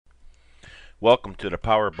Welcome to the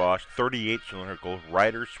PowerBoss 38 cylindrical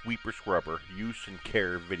Rider Sweeper Scrubber Use and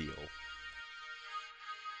Care video.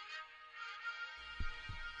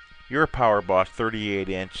 Your PowerBoss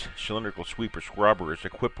 38-inch cylindrical sweeper scrubber is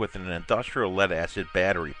equipped with an industrial lead-acid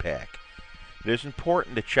battery pack. It is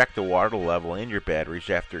important to check the water level in your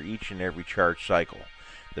batteries after each and every charge cycle.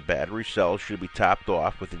 The battery cells should be topped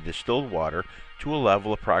off with the distilled water to a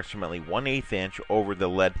level approximately 1/8 inch over the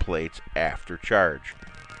lead plates after charge.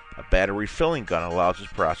 A battery filling gun allows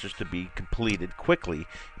this process to be completed quickly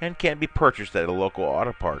and can be purchased at a local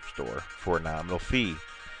auto parts store for a nominal fee.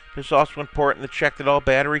 It is also important to check that all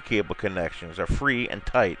battery cable connections are free and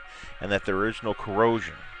tight and that there is no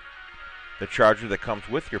corrosion. The charger that comes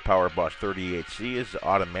with your PowerBoss 38C is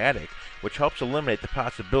automatic, which helps eliminate the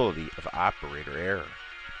possibility of operator error.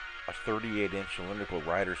 A 38-inch cylindrical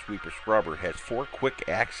Rider Sweeper Scrubber has 4 quick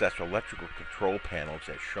access electrical control panels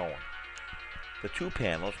as shown. The 2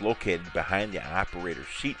 panels located behind the operator's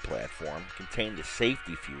seat platform contain the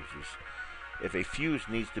safety fuses. If a fuse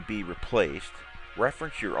needs to be replaced,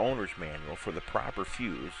 reference your owner's manual for the proper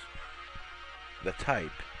fuse, the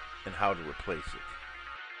type, and how to replace it.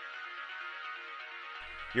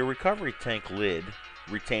 Your recovery tank lid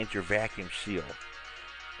retains your vacuum seal.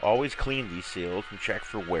 Always clean these seals and check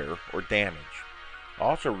for wear or damage.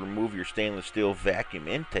 Also remove your stainless steel vacuum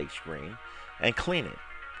intake screen and clean it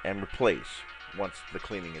and replace once the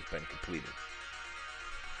cleaning has been completed.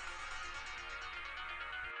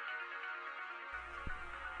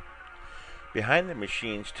 Behind the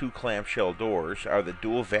machine's 2 clamshell doors are the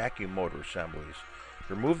dual vacuum motor assemblies.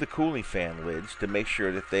 Remove the cooling fan lids to make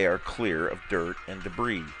sure that they are clear of dirt and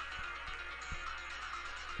debris.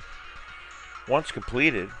 Once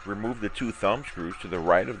completed, remove the 2 thumb screws to the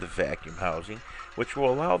right of the vacuum housing, which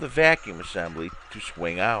will allow the vacuum assembly to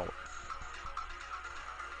swing out.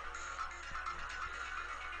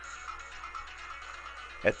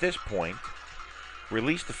 At this point,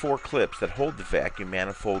 release the 4 clips that hold the vacuum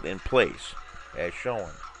manifold in place, as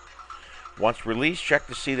shown. Once released, check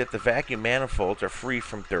to see that the vacuum manifolds are free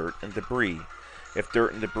from dirt and debris. If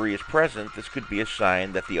dirt and debris is present, this could be a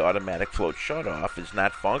sign that the automatic float shutoff is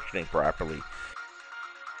not functioning properly.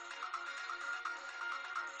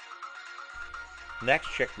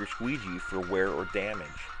 Next, check your squeegee for wear or damage.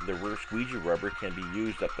 The rear squeegee rubber can be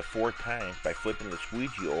used up to 4 times by flipping the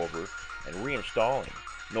squeegee over and reinstalling.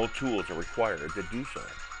 No tools are required to do so.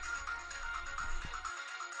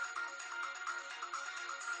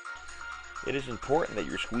 It is important that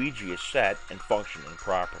your squeegee is set and functioning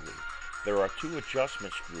properly. There are 2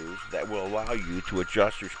 adjustment screws that will allow you to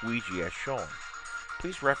adjust your squeegee as shown.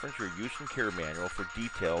 Please reference your use and care manual for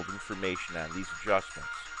detailed information on these adjustments.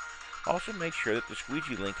 Also make sure that the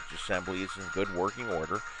squeegee linkage assembly is in good working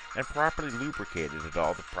order and properly lubricated at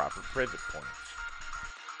all the proper pivot points.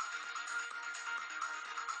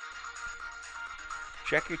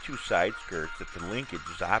 Check your 2 side skirts that the linkage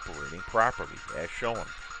is operating properly, as shown.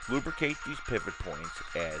 Lubricate these pivot points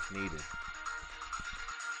as needed.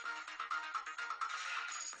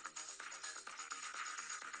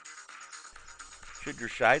 Should your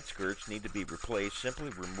side skirts need to be replaced, simply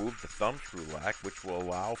remove the thumb screw lock, which will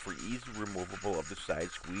allow for easy removal of the side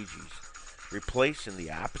squeegees. Replace in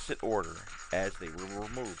the opposite order as they were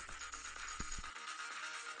removed.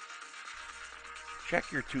 Check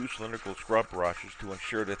your 2 cylindrical scrub brushes to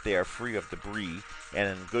ensure that they are free of debris and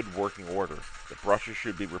in good working order. The brushes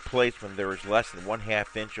should be replaced when there is less than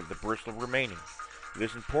 1/2 inch of the bristle remaining. It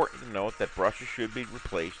is important to note that brushes should be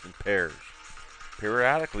replaced in pairs.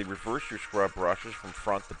 Periodically reverse your scrub brushes from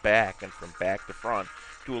front to back and from back to front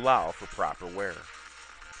to allow for proper wear.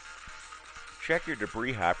 Check your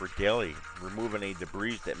debris hopper daily. Remove any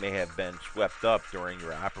debris that may have been swept up during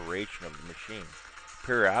your operation of the machine.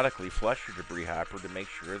 Periodically flush your debris hopper to make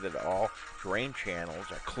sure that all drain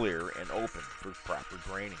channels are clear and open for proper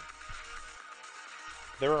draining.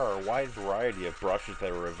 There are a wide variety of brushes that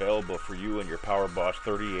are available for you and your PowerBoss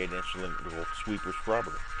 38-inch cylindrical sweeper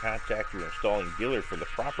scrubber. Contact your installing dealer for the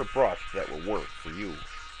proper brush that will work for you.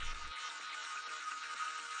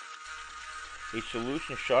 A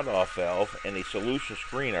solution shutoff valve and a solution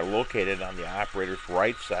screen are located on the operator's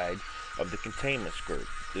right side of the containment skirt.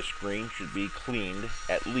 This screen should be cleaned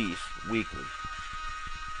at least weekly.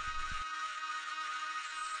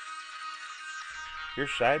 Your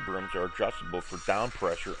side brooms are adjustable for down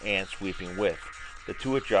pressure and sweeping width. The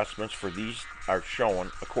 2 adjustments for these are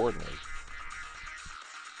shown accordingly.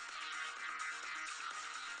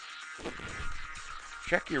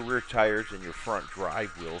 Check your rear tires and your front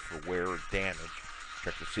drive wheel for wear or damage.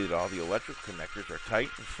 Check to see that all the electric connectors are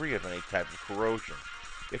tight and free of any type of corrosion.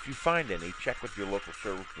 If you find any, check with your local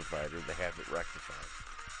service provider to have it rectified.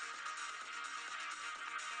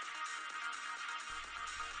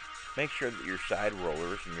 Make sure that your side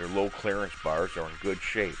rollers and your low clearance bars are in good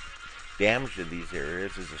shape. Damage to these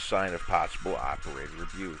areas is a sign of possible operator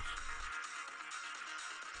abuse.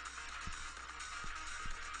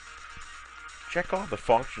 Check all the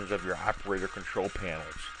functions of your operator control panels.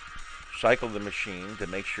 Cycle the machine to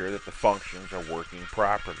make sure that the functions are working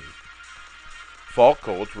properly. Fault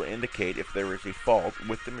codes will indicate if there is a fault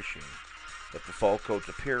with the machine. If the fault codes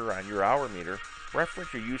appear on your hour meter,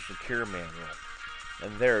 reference your use and care manual,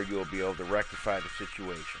 and there you will be able to rectify the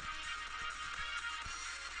situation.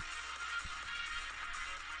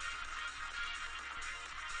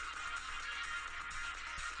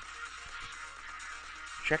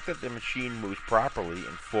 Check that the machine moves properly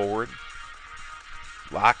in forward,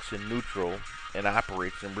 locks in neutral, and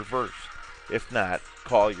operates in reverse. If not,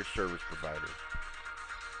 call your service provider.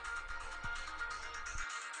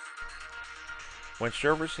 When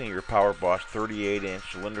servicing your PowerBoss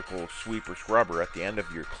 38-inch cylindrical sweeper scrubber at the end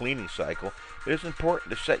of your cleaning cycle, it is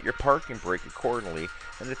important to set your parking brake accordingly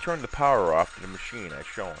and to turn the power off to the machine as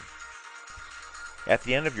shown. At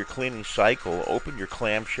the end of your cleaning cycle, open your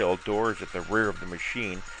clamshell doors at the rear of the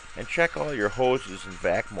machine and check all your hoses and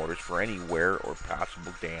vac motors for any wear or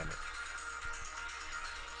possible damage.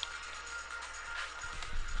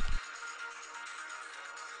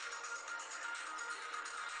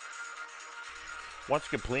 Once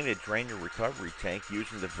completed, drain your recovery tank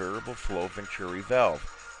using the variable flow Venturi valve.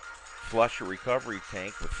 Flush your recovery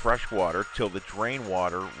tank with fresh water till the drain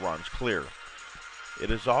water runs clear. It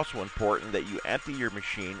is also important that you empty your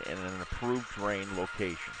machine in an approved drain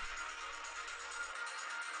location.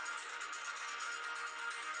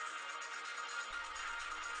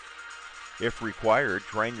 If required,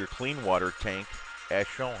 drain your clean water tank as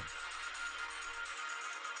shown.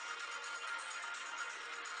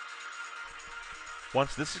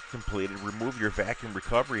 Once this is completed, remove your vacuum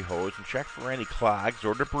recovery hose and check for any clogs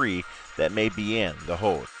or debris that may be in the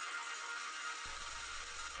hose.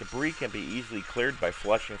 Debris can be easily cleared by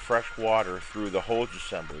flushing fresh water through the hose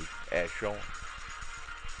assembly as shown.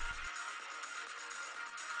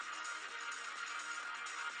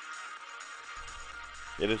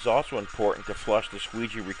 It is also important to flush the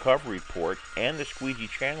squeegee recovery port and the squeegee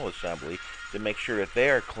channel assembly to make sure that they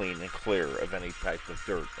are clean and clear of any types of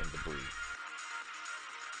dirt and debris.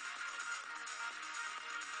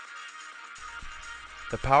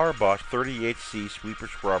 The PowerBoss 38C sweeper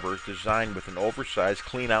scrubber is designed with an oversized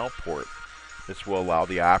clean-out port. This will allow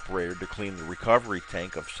the operator to clean the recovery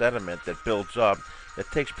tank of sediment that builds up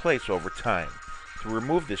that takes place over time. To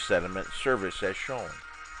remove this sediment, service as shown.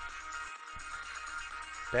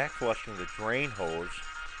 Backflushing the drain hose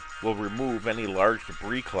will remove any large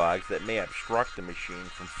debris clogs that may obstruct the machine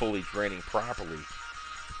from fully draining properly.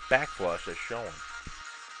 Backflush as shown.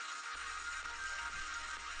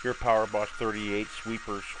 Your PowerBoss 38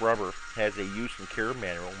 sweeper scrubber has a use and care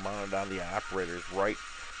manual mounted on the operator's right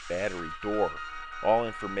battery door. All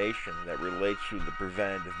information that relates to the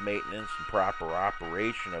preventative maintenance and proper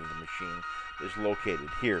operation of the machine is located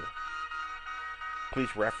here.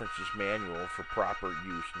 Please reference this manual for proper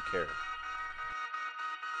use and care.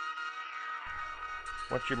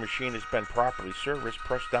 Once your machine has been properly serviced,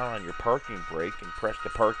 press down on your parking brake and press the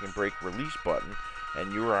parking brake release button,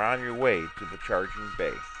 and you are on your way to the charging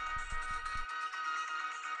bay.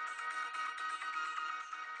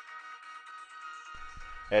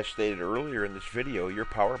 As stated earlier in this video, your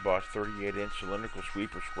PowerBoss 38-inch cylindrical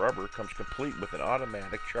sweeper scrubber comes complete with an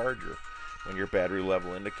automatic charger. When your battery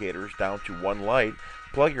level indicator is down to 1 light,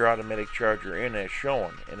 plug your automatic charger in as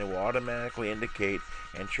shown, and it will automatically indicate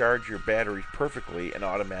and charge your batteries perfectly and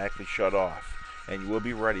automatically shut off, and you will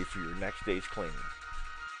be ready for your next day's cleaning.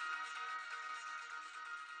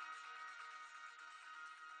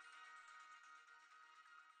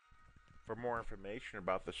 For more information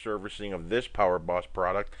about the servicing of this PowerBoss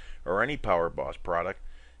product or any PowerBoss product,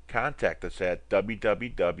 contact us at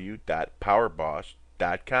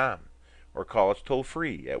www.powerboss.com or call us toll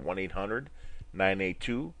free at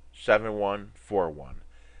 1-800-982-7141.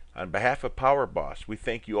 On behalf of PowerBoss, we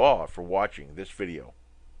thank you all for watching this video.